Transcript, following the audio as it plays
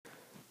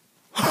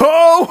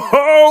Ho,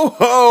 ho,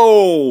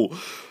 ho!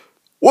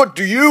 What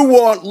do you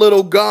want,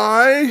 little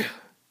guy?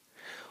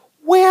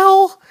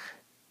 Well,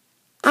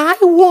 I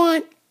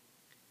want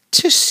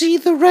to see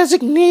the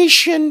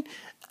resignation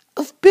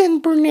of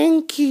Ben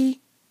Bernanke.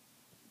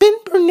 Ben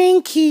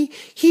Bernanke,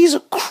 he's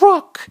a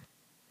crook.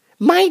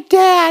 My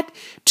dad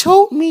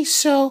told me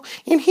so,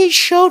 and he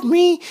showed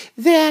me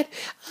that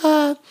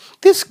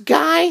this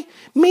guy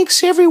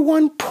makes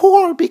everyone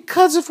poor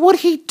because of what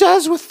he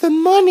does with the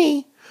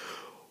money.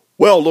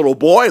 Well, little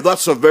boy,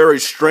 that's a very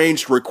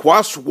strange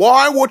request.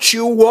 Why would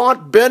you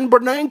want Ben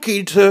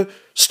Bernanke to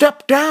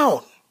step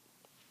down?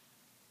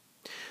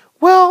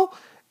 Well,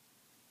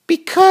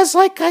 because,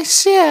 like I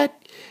said,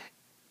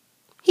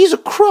 he's a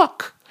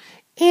crook.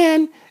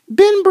 And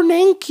Ben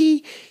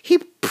Bernanke, he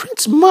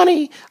prints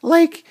money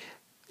like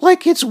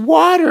it's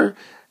water.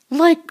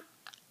 Like,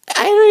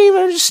 I don't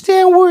even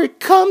understand where it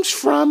comes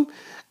from.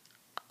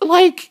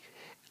 Like,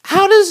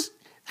 how is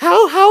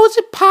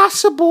it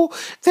possible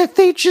that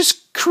they just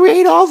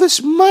create all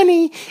this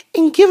money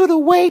and give it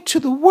away to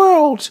the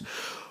world?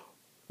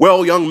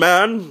 Well, young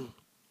man,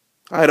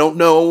 I don't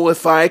know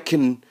if I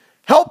can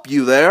help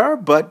you there,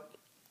 but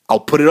I'll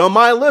put it on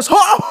my list. Ho,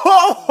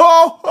 ho,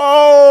 ho,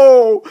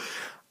 ho!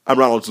 I'm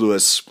Ronald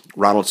Lewis,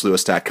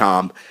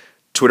 RonaldLewis.com,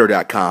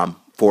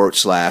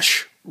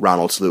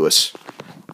 Twitter.com/RonaldLewis.